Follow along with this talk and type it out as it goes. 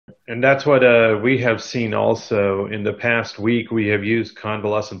And that's what we have seen also. In the past week. We have used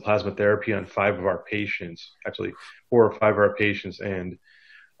convalescent plasma therapy on 5 of our patients, actually 4 or 5 of our patients, and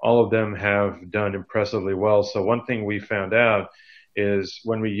all of them have done impressively well. So one thing we found out is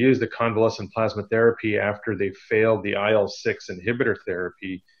when we use the convalescent plasma therapy after they failed the IL-6 inhibitor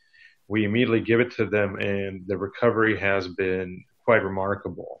therapy, we immediately give it to them, and the recovery has been quite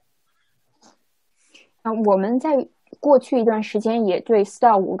remarkable. 我们在过去一段时间也对4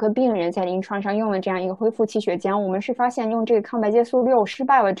到5个病人在临床上用了这样一个恢复期血浆。我们是发现用这个抗白介素6失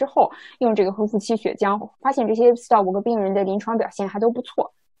败了之后，用这个恢复期血浆，发现这些4到5个病人的临床表现还都不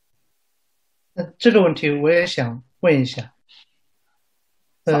错。这个问题我也想问一下。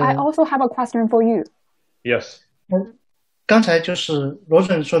So I also have a question for you. Yes. 刚才就是罗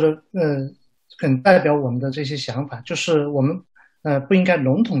主任说的，很代表我们的这些想法，就是我们不应该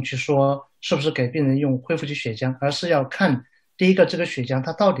笼统去说是不是给病人用恢复期血浆，而是要看第一个这个血浆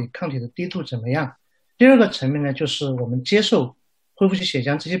它到底抗体的低度怎么样。第二个层面呢，就是我们接受恢复期血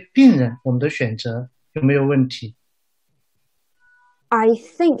浆这些病人，我们的选择有没有问题。I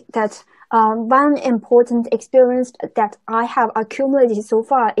think that one important experience that I have accumulated so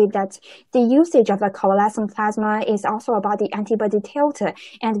far is that the usage of the convalescent plasma is also about the antibody titer,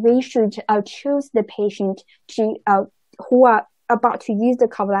 and we should choose the patient who are about to use the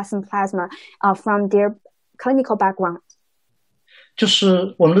convalescent plasma from their clinical background. 就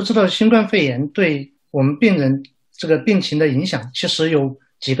是我们都知道新冠肺炎对我们病人这个病情的影响其实有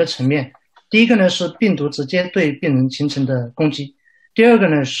几个层面。第一个呢是病毒直接对病人形成的攻击，第二个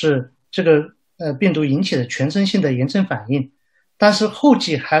呢是这个病毒引起的全身性的炎症反应，但是后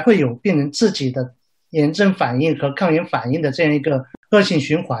期还会有病人自己的炎症反应和抗炎反应的这样一个恶性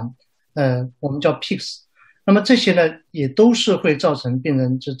循环，我们叫 peaks。那么这些呢也都是会造成病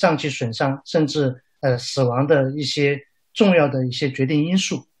人就脏器损伤甚至死亡的一些重要的一些决定因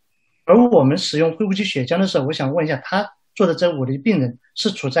素。而我们使用恢复期血浆的时候，我想问一下他做的这5例病人是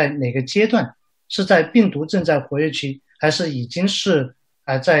处在哪个阶段？是在病毒正在活跃期，还是已经是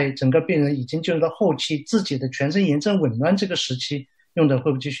在整个病人已经进入到后期自己的全身炎症紊乱这个时期用的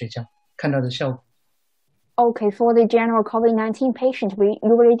恢复期血浆看到的效果？Okay, for the general COVID-19 patient, we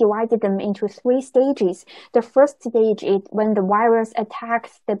usually divided them into 3 stages. The first stage is when the virus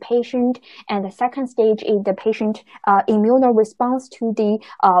attacks the patient, and the second stage is the patient immune response to the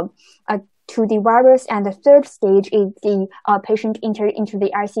virus, and the third stage is the patient enter into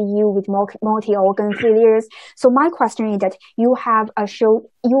the ICU with multi-organ failures. So my question is that you have showed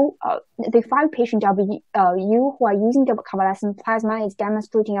the 5 patients of you who are using the convalescent plasma is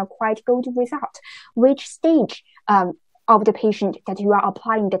demonstrating a quite good result. Which stage of the patient that you are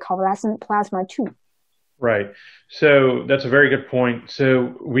applying the convalescent plasma to? Right. So that's a very good point.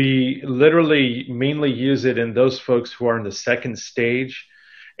 So we literally mainly use it in those folks who are in the second stage.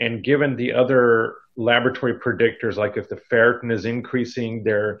 And given the other laboratory predictors, like if the ferritin is increasing,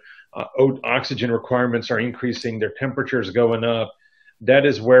 their oxygen requirements are increasing, their temperature is going up, that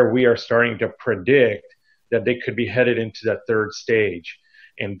is where we are starting to predict that they could be headed into that third stage.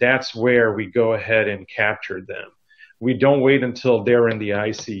 And that's where we go ahead and capture them. We don't wait until they're in the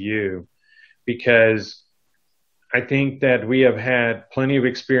ICU, because I think that we have had plenty of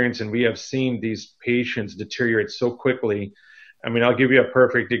experience and we have seen these patients deteriorate so quickly. I mean, I'll give you a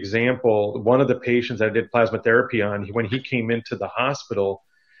perfect example. One of the patients I did plasma therapy on, when he came into the hospital,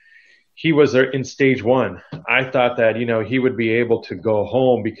 he was in stage 1. I thought that, he would be able to go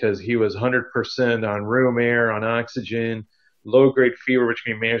home because he was 100% on room air, on oxygen, low-grade fever, which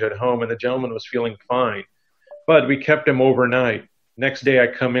can be managed at home, and the gentleman was feeling fine. But we kept him overnight. Next day I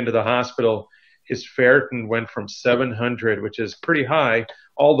come into the hospital, his ferritin went from 700, which is pretty high,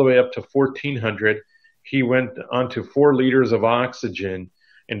 all the way up to 1400. He went on to 4 liters of oxygen,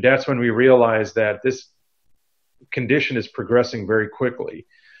 and that's when we realized that this condition is progressing very quickly.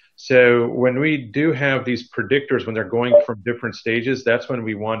 So when we do have these predictors, when they're going from different stages, that's when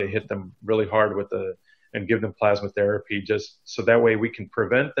we want to hit them really hard and give them plasma therapy, just so that way we can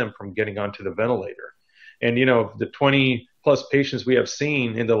prevent them from getting onto the ventilator. And, the 20 plus patients we have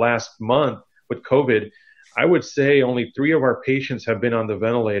seen in the last month with COVID, I would say only 3 of our patients have been on the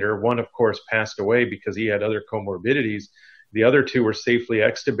ventilator. One, of course, passed away because he had other comorbidities. The other 2 were safely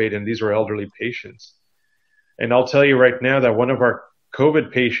extubated, and these were elderly patients. And I'll tell you right now that one of our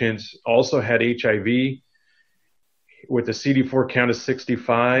COVID patients also had HIV with a CD4 count of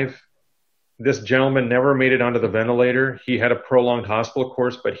 65. This gentleman never made it onto the ventilator. He had a prolonged hospital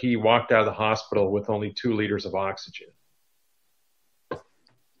course, but he walked out of the hospital with only 2 liters of oxygen.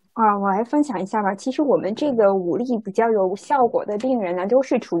 我来分享一下吧。其实我们这个武力比较有效果的病人呢，都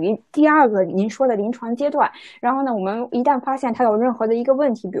是处于第二个您说的临床阶段。然后呢，我们一旦发现他有任何的一个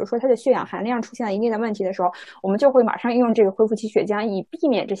问题，比如说他的血氧含量出现了一定的问题的时候，我们就会马上用这个恢复期血浆，以避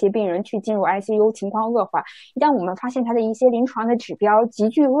免这些病人去进入 ICU 情况恶化。一旦我们发现他的一些临床的指标急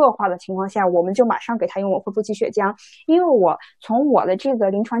剧恶化的情况下，我们就马上给他用恢复期血浆。因为从我的这个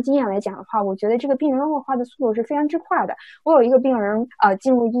临床经验来讲的话，我觉得这个病人恶化的速度是非常之快的。我有一个病人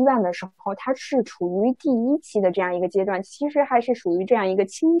进入医院的时候，他是处于第一期的这样一个阶段，其实还是属于这样一个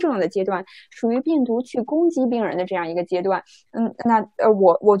轻症的阶段，属于病毒去攻击病人的这样一个阶段。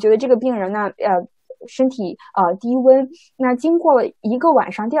我觉得这个病人呢，身体低温，那经过了一个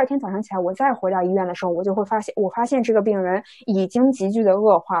晚上，第二天早上起来，我再回到医院的时候，我就会发现这个病人已经急剧的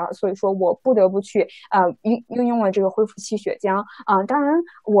恶化了，所以说我不得不去运用了这个恢复期血浆当然，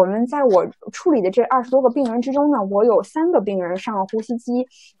在我处理的这20多个病人之中呢，我有3个病人上了呼吸机，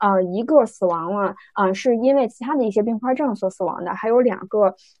一个死亡了，是因为其他的一些并发症所死亡的，还有2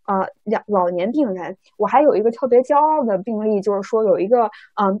个老年病人。我还有一个特别骄傲的病例，就是说有一个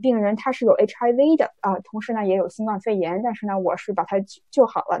病人他是有 HIV 的。同时呢也有新冠肺炎，但是呢我是把他救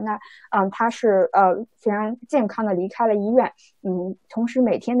好了。那他是非常健康的离开了医院。同时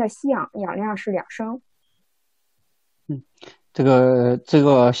每天的吸氧量是2升。这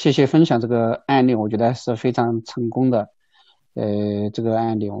个谢谢分享这个案例，我觉得是非常成功的。这个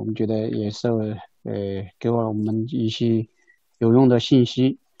案例我们觉得也是给我们一些有用的信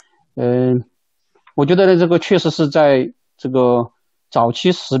息。我觉得呢这个确实是在这个早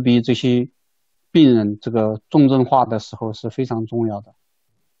期识别这些病人这个重症化的时候是非常重要的。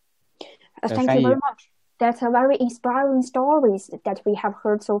Thank you very much. That's a very inspiring stories that we have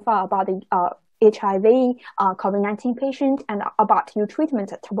heard so far about the HIV, COVID-19 patient, and about your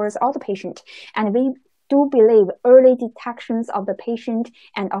treatment towards all the patient. And we do believe early detections of the patient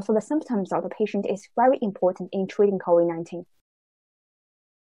and also the symptoms of the patient is very important in treating COVID-19.